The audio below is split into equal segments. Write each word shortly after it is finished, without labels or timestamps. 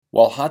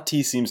While hot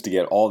tea seems to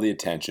get all the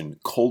attention,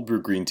 cold brew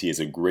green tea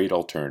is a great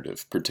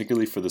alternative,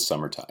 particularly for the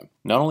summertime.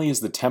 Not only is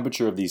the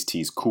temperature of these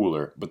teas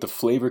cooler, but the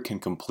flavor can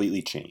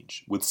completely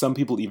change, with some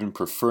people even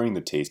preferring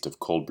the taste of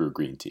cold brew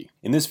green tea.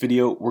 In this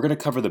video, we're going to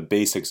cover the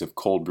basics of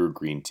cold brew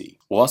green tea.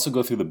 We'll also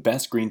go through the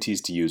best green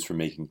teas to use for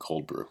making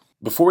cold brew.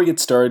 Before we get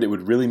started, it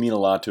would really mean a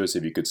lot to us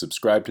if you could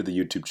subscribe to the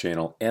YouTube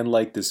channel and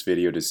like this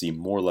video to see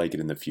more like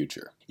it in the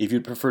future. If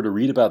you'd prefer to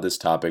read about this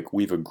topic,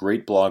 we have a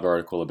great blog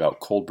article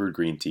about cold brewed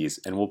green teas,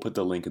 and we'll put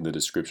the link in the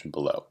description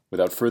below.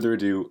 Without further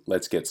ado,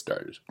 let's get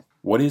started.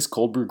 What is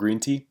cold brew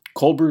green tea?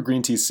 Cold brew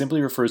green tea simply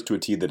refers to a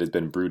tea that has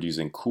been brewed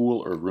using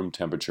cool or room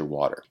temperature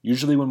water.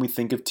 Usually when we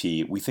think of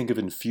tea, we think of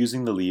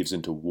infusing the leaves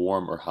into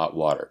warm or hot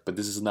water, but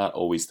this is not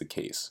always the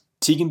case.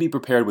 Tea can be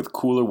prepared with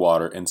cooler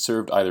water and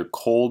served either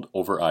cold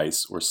over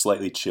ice or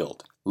slightly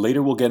chilled.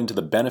 Later we'll get into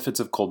the benefits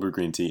of cold brew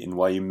green tea and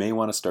why you may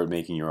want to start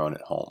making your own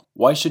at home.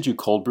 Why should you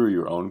cold brew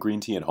your own green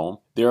tea at home?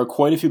 There are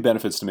quite a few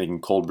benefits to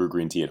making cold brew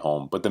green tea at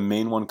home, but the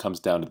main one comes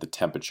down to the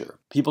temperature.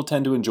 People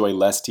tend to enjoy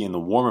less tea in the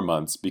warmer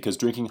months because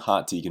drinking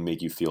hot tea can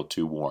make you feel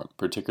too warm,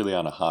 particularly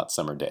on a hot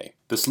summer day.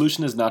 The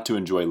solution is not to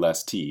enjoy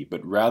less tea,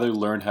 but rather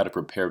learn how to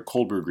prepare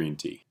cold brew green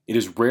tea. It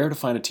is rare to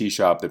find a tea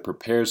shop that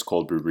prepares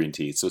cold brew green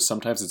tea, so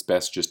sometimes it's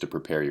best just to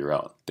prepare your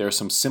own. There are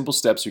some simple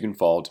steps you can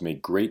follow to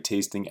make great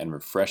tasting and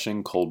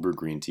refreshing cold brew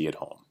green tea at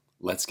home.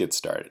 Let's get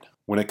started.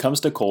 When it comes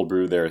to cold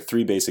brew, there are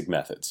three basic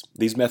methods.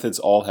 These methods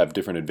all have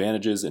different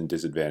advantages and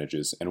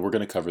disadvantages, and we're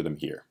going to cover them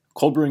here.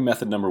 Cold brewing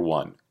method number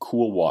 1,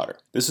 cool water.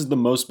 This is the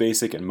most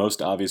basic and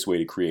most obvious way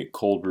to create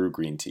cold brew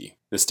green tea.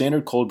 The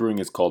standard cold brewing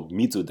is called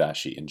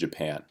mizudashi in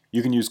Japan.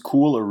 You can use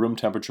cool or room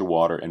temperature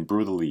water and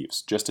brew the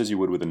leaves, just as you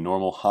would with a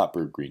normal hot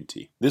brewed green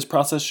tea. This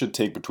process should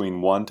take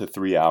between 1 to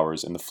 3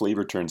 hours and the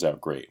flavor turns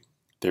out great.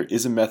 There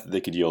is a method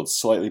that could yield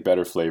slightly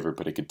better flavor,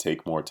 but it could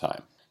take more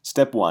time.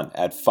 Step 1.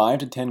 Add 5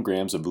 to 10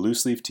 grams of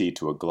loose leaf tea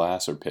to a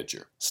glass or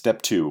pitcher.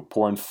 Step 2.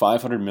 Pour in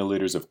 500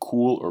 milliliters of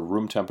cool or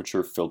room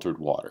temperature filtered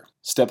water.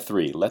 Step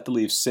 3. Let the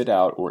leaves sit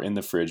out or in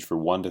the fridge for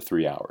 1 to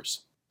 3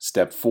 hours.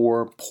 Step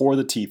 4. Pour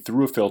the tea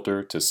through a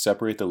filter to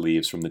separate the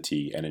leaves from the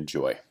tea and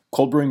enjoy.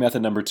 Cold brewing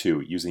method number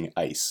 2, using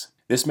ice.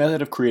 This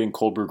method of creating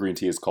cold brew green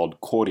tea is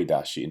called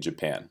koridashi in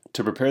Japan.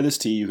 To prepare this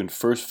tea, you can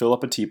first fill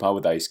up a teapot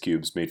with ice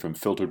cubes made from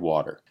filtered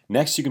water.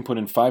 Next, you can put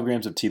in 5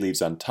 grams of tea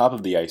leaves on top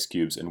of the ice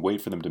cubes and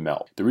wait for them to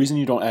melt. The reason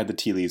you don't add the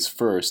tea leaves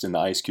first and the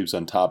ice cubes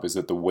on top is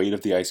that the weight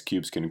of the ice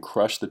cubes can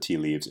crush the tea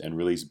leaves and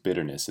release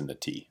bitterness in the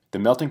tea. The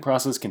melting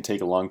process can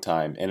take a long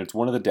time, and it's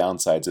one of the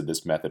downsides of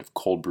this method of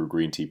cold brew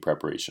green tea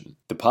preparation.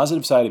 The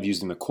positive side of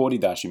using the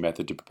koridashi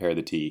method to prepare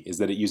the tea is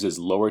that it uses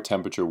lower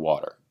temperature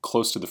water,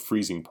 close to the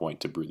freezing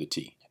point to brew the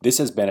tea. This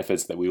has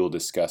benefits that we will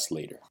discuss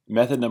later.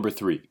 Method number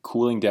 3,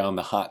 cooling down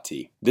the hot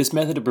tea. This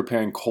method of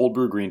preparing cold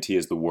brew green tea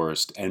is the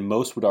worst, and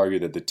most would argue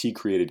that the tea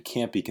created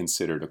can't be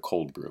considered a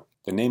cold brew.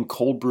 The name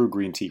cold brew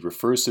green tea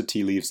refers to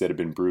tea leaves that have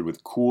been brewed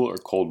with cool or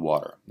cold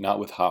water, not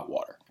with hot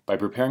water. By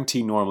preparing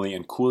tea normally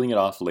and cooling it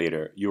off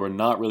later, you are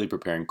not really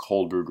preparing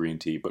cold brew green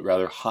tea, but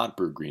rather hot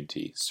brew green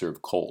tea,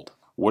 served cold.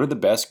 What are the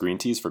best green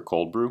teas for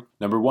cold brew?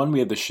 Number 1, we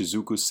have the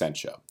Shizuku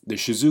Sencha. The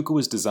Shizuku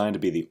is designed to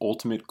be the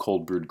ultimate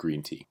cold brewed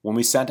green tea. When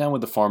we sat down with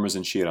the farmers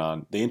in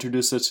Shiran, they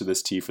introduced us to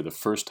this tea for the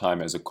first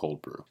time as a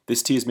cold brew.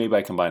 This tea is made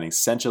by combining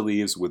sencha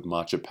leaves with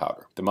matcha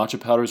powder. The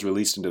matcha powder is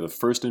released into the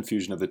first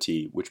infusion of the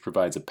tea, which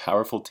provides a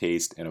powerful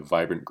taste and a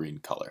vibrant green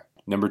color.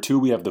 Number 2,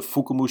 we have the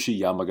Fukumushi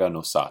Yamaga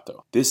no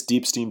Sato. This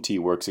deep steam tea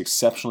works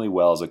exceptionally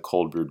well as a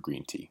cold brewed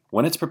green tea.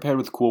 When it's prepared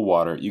with cool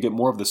water, you get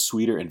more of the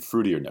sweeter and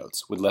fruitier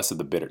notes, with less of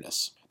the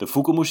bitterness. The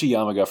Fukumushi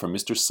Yamaga from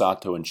Mr.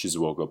 Sato in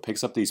Shizuoka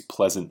picks up these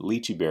pleasant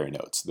lychee berry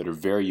notes that are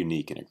very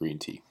unique in a green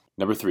tea.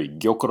 Number 3,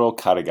 Gyokuro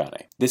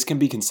Karigane. This can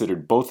be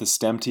considered both a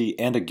stem tea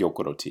and a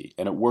gyokuro tea,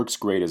 and it works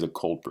great as a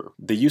cold brew.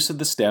 The use of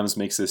the stems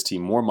makes this tea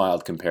more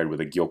mild compared with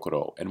a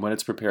gyokuro, and when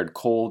it's prepared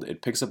cold,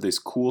 it picks up these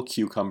cool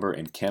cucumber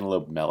and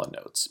cantaloupe melon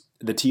notes.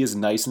 The tea is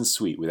nice and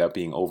sweet without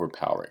being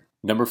overpowering.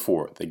 Number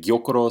 4, the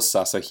Gyokuro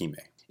Sasahime.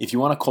 If you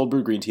want a cold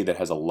brew green tea that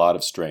has a lot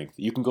of strength,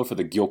 you can go for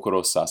the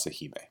Gyokuro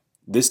Sasahime.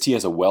 This tea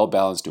has a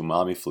well-balanced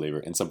umami flavor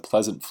and some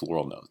pleasant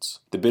floral notes.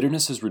 The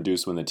bitterness is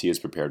reduced when the tea is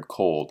prepared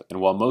cold,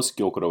 and while most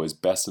gyokuro is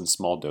best in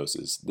small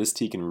doses, this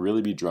tea can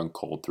really be drunk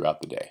cold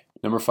throughout the day.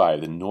 Number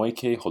 5, the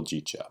Noike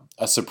Hojicha.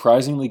 A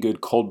surprisingly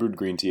good cold brewed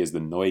green tea is the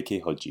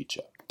Noike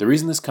Hojicha. The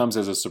reason this comes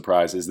as a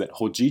surprise is that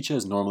Hojicha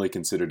is normally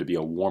considered to be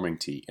a warming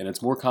tea, and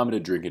it's more common to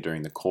drink it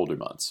during the colder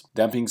months.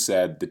 That being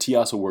said, the tea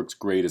also works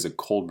great as a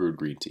cold brewed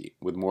green tea,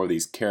 with more of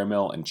these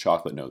caramel and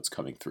chocolate notes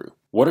coming through.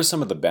 What are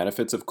some of the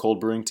benefits of cold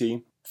brewing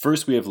tea?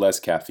 First, we have less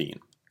caffeine.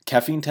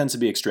 Caffeine tends to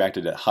be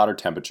extracted at hotter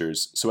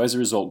temperatures, so as a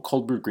result,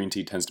 cold brewed green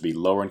tea tends to be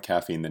lower in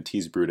caffeine than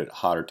teas brewed at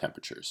hotter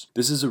temperatures.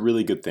 This is a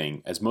really good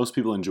thing, as most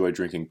people enjoy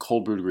drinking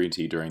cold brewed green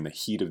tea during the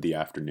heat of the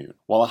afternoon.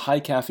 While a high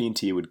caffeine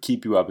tea would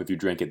keep you up if you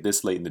drank it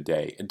this late in the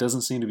day, it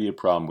doesn't seem to be a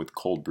problem with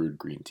cold brewed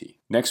green tea.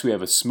 Next, we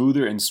have a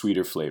smoother and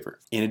sweeter flavor.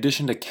 In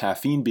addition to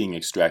caffeine being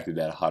extracted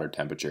at a hotter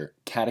temperature,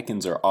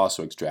 catechins are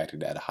also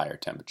extracted at a higher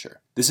temperature.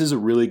 This is a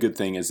really good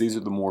thing as these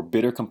are the more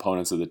bitter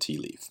components of the tea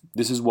leaf.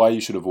 This is why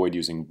you should avoid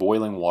using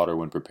boiling water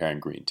when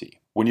preparing green tea.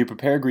 When you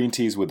prepare green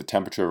teas with a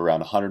temperature of around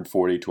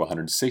 140 to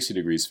 160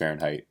 degrees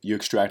Fahrenheit, you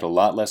extract a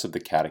lot less of the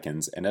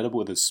catechins and end up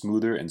with a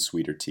smoother and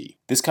sweeter tea.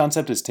 This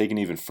concept is taken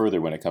even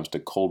further when it comes to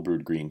cold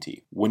brewed green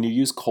tea. When you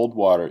use cold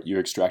water, you're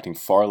extracting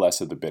far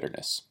less of the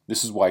bitterness.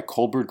 This is why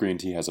cold brewed green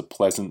tea has a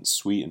pleasant,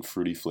 sweet, and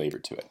fruity flavor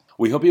to it.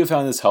 We hope you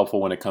found this helpful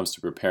when it comes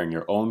to preparing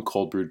your own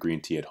cold brewed green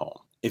tea at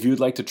home. If you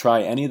would like to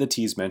try any of the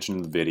teas mentioned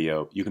in the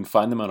video, you can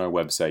find them on our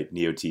website,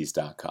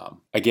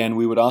 neoteas.com. Again,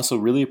 we would also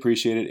really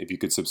appreciate it if you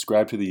could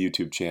subscribe to the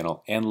YouTube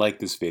channel and like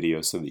this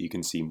video so that you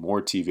can see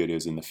more tea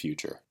videos in the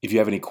future. If you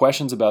have any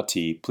questions about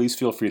tea, please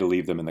feel free to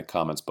leave them in the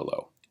comments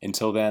below.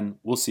 Until then,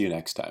 we'll see you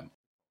next time.